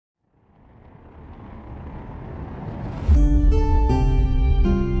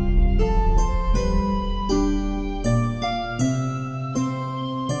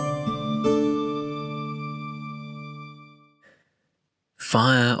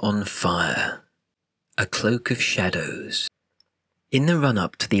Fire on Fire, A Cloak of Shadows. In the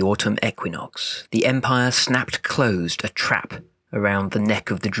run-up to the autumn equinox, the Empire snapped closed a trap around the neck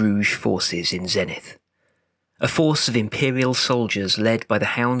of the Druge forces in Zenith. A force of Imperial soldiers led by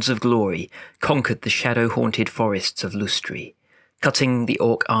the Hounds of Glory conquered the shadow-haunted forests of Lustri, cutting the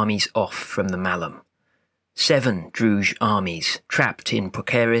Orc armies off from the Malum. 7 Druge armies, trapped in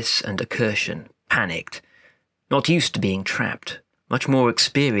Procaris and Accursion, panicked. Not used to being trapped, much more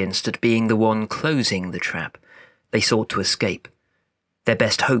experienced at being the one closing the trap, they sought to escape. Their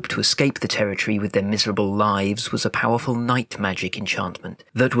best hope to escape the territory with their miserable lives was a powerful night magic enchantment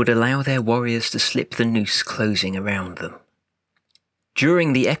that would allow their warriors to slip the noose closing around them.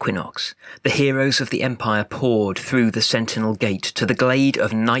 During the equinox, the heroes of the Empire poured through the Sentinel Gate to the glade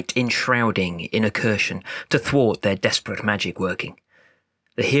of night enshrouding in Accursion to thwart their desperate magic working.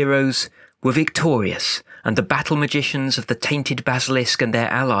 The heroes were victorious, and the battle magicians of the Tainted Basilisk and their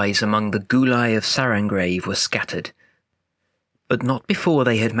allies among the Ghulai of Sarangrave were scattered. But not before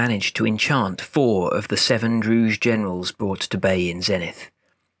they had managed to enchant 4 of the 7 Druge generals brought to bay in Zenith.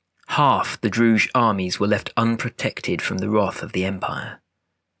 Half the Druge armies were left unprotected from the wrath of the Empire.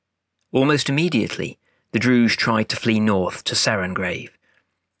 Almost immediately, the Druge tried to flee north to Sarangrave.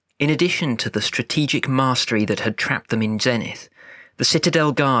 In addition to the strategic mastery that had trapped them in Zenith, the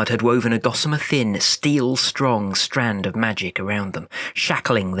Citadel Guard had woven a gossamer-thin, steel-strong strand of magic around them,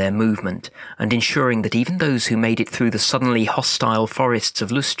 shackling their movement and ensuring that even those who made it through the suddenly hostile forests of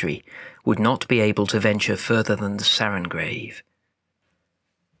Lustri would not be able to venture further than the Sarangrave.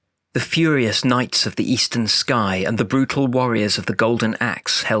 The furious knights of the eastern sky and the brutal warriors of the Golden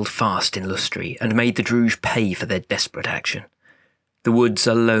Axe held fast in Lustri and made the Druge pay for their desperate action. The woods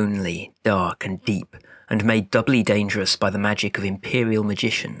are lonely, dark and deep, and made doubly dangerous by the magic of Imperial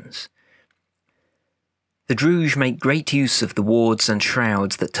magicians. The Druge make great use of the wards and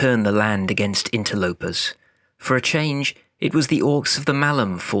shrouds that turn the land against interlopers. For a change, it was the Orcs of the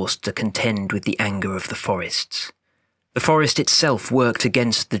Malum forced to contend with the anger of the forests. The forest itself worked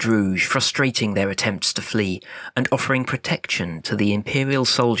against the Druge, frustrating their attempts to flee, and offering protection to the Imperial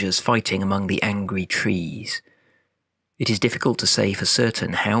soldiers fighting among the angry trees. It is difficult to say for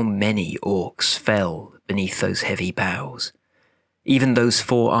certain how many Orcs fell beneath those heavy boughs. Even those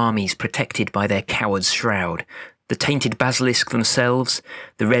 4 armies protected by their coward's shroud, the Tainted Basilisk themselves,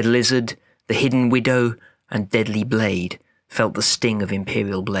 the Red Lizard, the Hidden Widow, and Deadly Blade, felt the sting of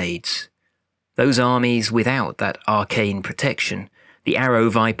Imperial blades. Those armies without that arcane protection, the Arrow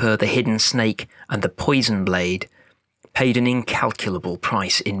Viper, the Hidden Snake, and the Poison Blade, paid an incalculable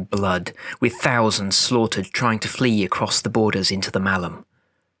price in blood, with thousands slaughtered trying to flee across the borders into the Malum.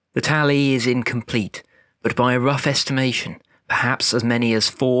 The tally is incomplete, but by a rough estimation, perhaps as many as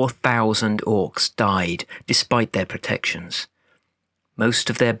 4,000 Orcs died despite their protections. Most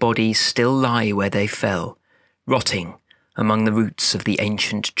of their bodies still lie where they fell, rotting among the roots of the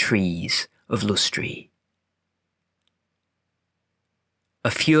ancient trees of Lustri. A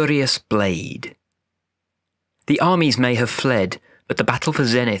Furious Blade. The armies may have fled, but the battle for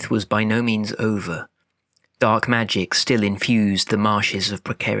Zenith was by no means over. Dark magic still infused the marshes of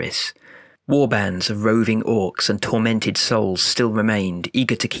Procaris. Warbands of roving Orcs and tormented souls still remained,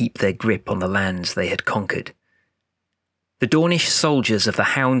 eager to keep their grip on the lands they had conquered. The Dornish soldiers of the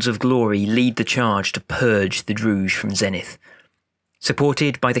Hounds of Glory lead the charge to purge the Druge from Zenith.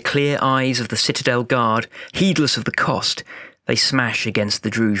 Supported by the clear eyes of the Citadel Guard, heedless of the cost, they smash against the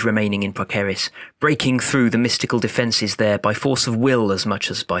Druge remaining in Procaris, breaking through the mystical defences there by force of will as much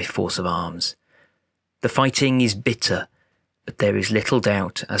as by force of arms. The fighting is bitter, but there is little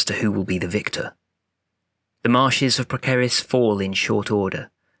doubt as to who will be the victor. The marshes of Procaris fall in short order,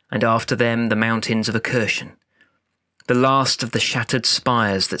 and after them the mountains of Accursion. The last of the shattered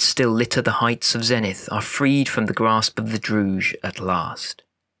spires that still litter the heights of Zenith are freed from the grasp of the Druge at last.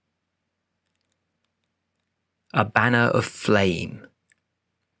 A Banner of Flame.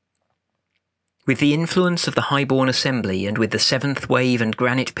 With the influence of the Highborn Assembly and with the 7th Wave and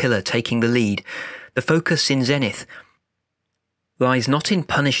Granite Pillar taking the lead, the focus in Zenith lies not in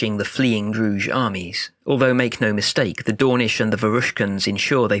punishing the fleeing Druge armies, although make no mistake, the Dornish and the Varushkans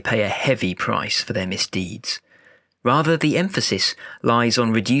ensure they pay a heavy price for their misdeeds. Rather, the emphasis lies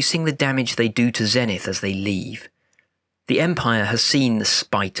on reducing the damage they do to Zenith as they leave. The Empire has seen the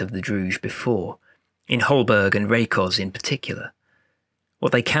spite of the Druge before, in Holberg and Raycos in particular.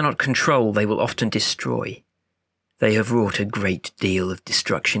 What they cannot control they will often destroy. They have wrought a great deal of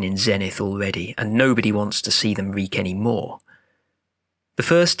destruction in Zenith already, and nobody wants to see them wreak any more. The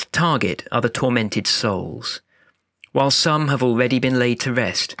first target are the tormented souls. While some have already been laid to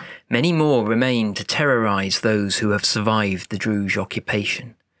rest, many more remain to terrorize those who have survived the Druge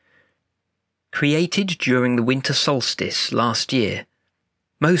occupation. Created during the winter solstice last year,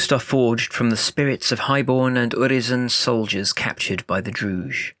 most are forged from the spirits of highborn and Urizen soldiers captured by the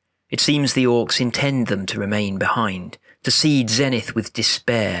Druge. It seems the orcs intend them to remain behind, to seed Zenith with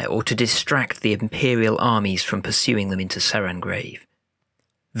despair or to distract the Imperial armies from pursuing them into Sarangrave.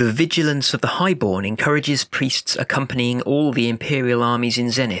 The vigilance of the highborn encourages priests accompanying all the Imperial armies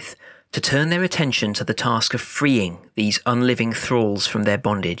in Zenith to turn their attention to the task of freeing these unliving thralls from their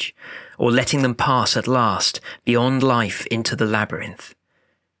bondage, or letting them pass at last beyond life into the labyrinth.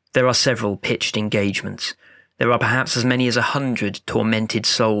 There are several pitched engagements. There are perhaps as many as 100 tormented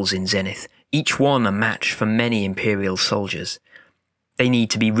souls in Zenith, each one a match for many Imperial soldiers. They need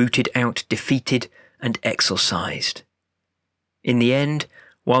to be rooted out, defeated, and exorcised. In the end,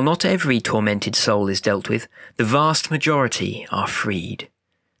 while not every tormented soul is dealt with, the vast majority are freed.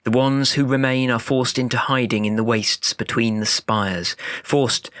 The ones who remain are forced into hiding in the wastes between the spires,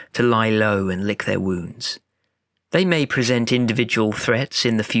 forced to lie low and lick their wounds. They may present individual threats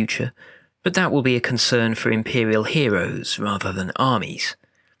in the future, but that will be a concern for Imperial heroes rather than armies.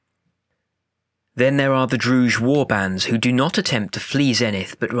 Then there are the Druge warbands who do not attempt to flee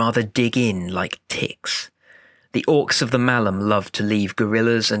Zenith but rather dig in like ticks. The orcs of the Malum love to leave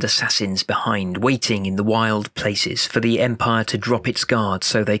guerrillas and assassins behind, waiting in the wild places for the Empire to drop its guard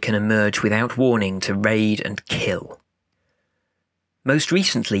so they can emerge without warning to raid and kill. Most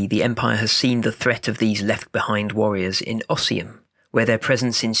recently, the Empire has seen the threat of these left-behind warriors in Ossium, where their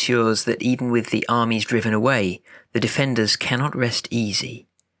presence ensures that even with the armies driven away, the defenders cannot rest easy.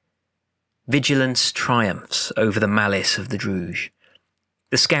 Vigilance triumphs over the malice of the Druge.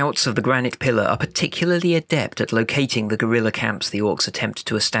 The scouts of the Granite Pillar are particularly adept at locating the guerrilla camps the orcs attempt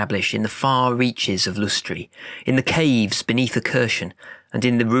to establish in the far reaches of Lustri, in the caves beneath Akershon, and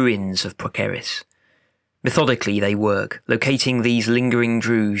in the ruins of Prokeris. Methodically they work, locating these lingering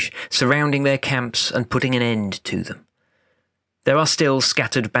Druge, surrounding their camps and putting an end to them. There are still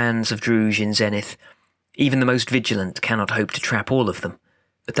scattered bands of Druge in Zenith. Even the most vigilant cannot hope to trap all of them,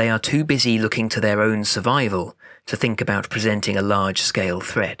 but they are too busy looking to their own survival to think about presenting a large-scale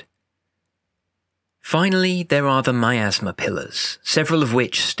threat. Finally, there are the miasma pillars, several of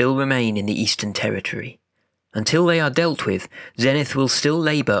which still remain in the Eastern Territory. Until they are dealt with, Zenith will still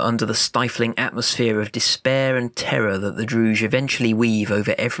labour under the stifling atmosphere of despair and terror that the Druge eventually weave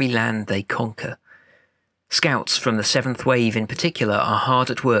over every land they conquer. Scouts from the 7th Wave in particular are hard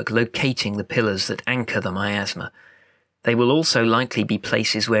at work locating the pillars that anchor the miasma. They will also likely be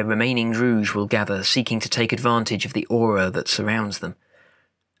places where remaining Druge will gather, seeking to take advantage of the aura that surrounds them.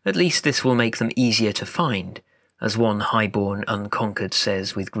 At least this will make them easier to find, as one highborn unconquered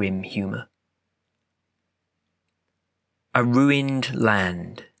says with grim humour. A ruined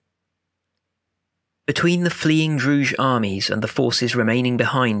land. Between the fleeing Druge armies and the forces remaining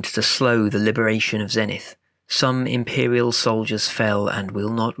behind to slow the liberation of Zenith, some Imperial soldiers fell and will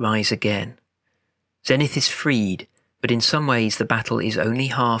not rise again. Zenith is freed, but in some ways the battle is only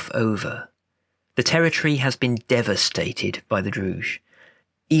half over. The territory has been devastated by the Druge.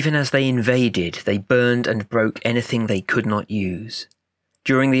 Even as they invaded, they burned and broke anything they could not use.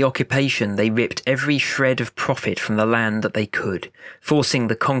 During the occupation, they ripped every shred of profit from the land that they could, forcing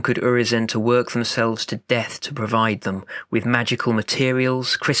the conquered Urizen to work themselves to death to provide them with magical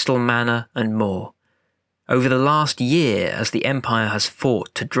materials, crystal mana, and more. Over the last year, as the Empire has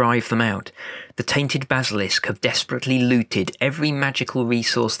fought to drive them out, the Tainted Basilisk have desperately looted every magical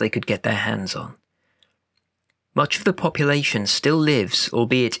resource they could get their hands on. Much of the population still lives,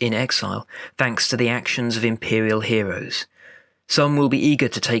 albeit in exile, thanks to the actions of Imperial heroes. Some will be eager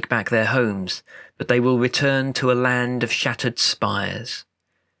to take back their homes, but they will return to a land of shattered spires.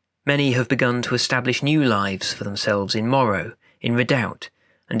 Many have begun to establish new lives for themselves in Morrow, in Redoubt,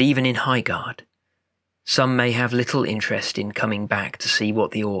 and even in Highguard. Some may have little interest in coming back to see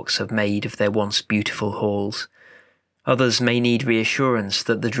what the orcs have made of their once beautiful halls. Others may need reassurance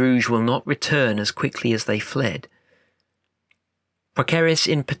that the Druge will not return as quickly as they fled. Prokeris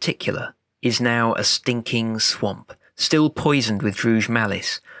in particular is now a stinking swamp, still poisoned with Druge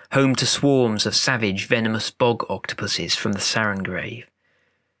malice, home to swarms of savage venomous bog octopuses from the Sarangrave.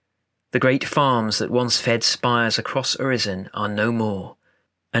 The great farms that once fed spires across Urizen are no more,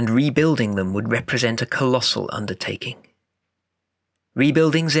 and rebuilding them would represent a colossal undertaking.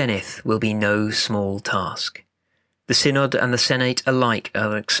 Rebuilding Zenith will be no small task. The Synod and the Senate alike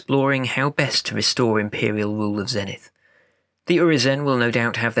are exploring how best to restore Imperial rule of Zenith. The Urizen will no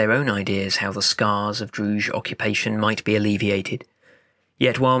doubt have their own ideas how the scars of Druge occupation might be alleviated.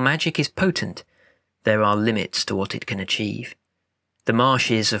 Yet while magic is potent, there are limits to what it can achieve. The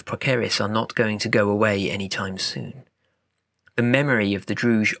marshes of Prokeris are not going to go away anytime soon. The memory of the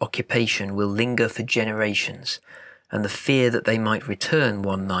Druge occupation will linger for generations, and the fear that they might return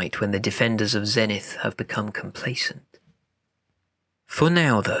one night when the defenders of Zenith have become complacent. For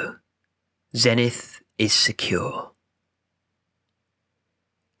now, though, Zenith is secure.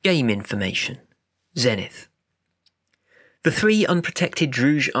 Game information. Zenith. The 3 unprotected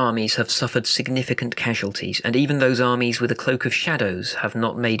Druge armies have suffered significant casualties, and even those armies with a cloak of shadows have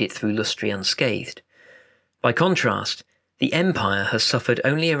not made it through Lustri unscathed. By contrast, the Empire has suffered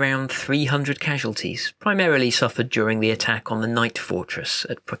only around 300 casualties, primarily suffered during the attack on the Night Fortress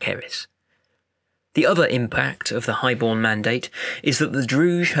at Prokeris. The other impact of the Highborn Mandate is that the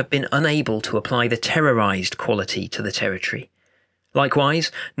Druge have been unable to apply the terrorized quality to the territory.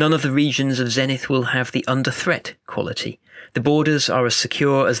 Likewise, none of the regions of Zenith will have the under threat quality. The borders are as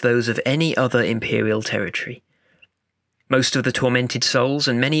secure as those of any other Imperial territory. Most of the tormented souls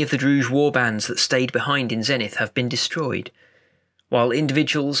and many of the Druge warbands that stayed behind in Zenith have been destroyed. While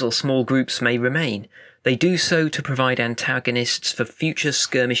individuals or small groups may remain, they do so to provide antagonists for future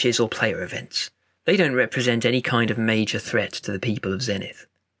skirmishes or player events. They don't represent any kind of major threat to the people of Zenith.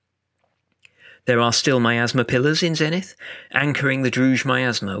 There are still miasma pillars in Zenith, anchoring the Druge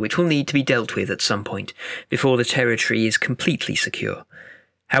miasma, which will need to be dealt with at some point before the territory is completely secure.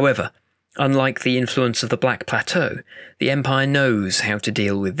 However, unlike the influence of the Black Plateau, the Empire knows how to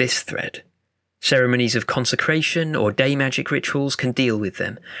deal with this threat. Ceremonies of consecration or day magic rituals can deal with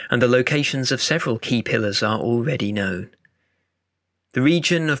them, and the locations of several key pillars are already known. The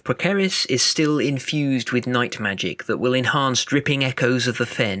region of Prokeris is still infused with night magic that will enhance dripping echoes of the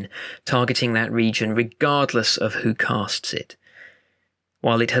Fen, targeting that region regardless of who casts it.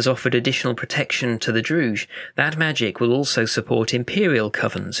 While it has offered additional protection to the Druge, that magic will also support Imperial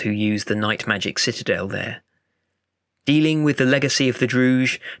covens who use the night magic citadel there. Dealing with the legacy of the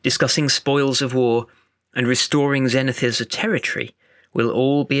Druge, discussing spoils of war, and restoring Zenith as a territory will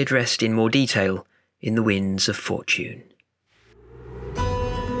all be addressed in more detail in the Winds of Fortune.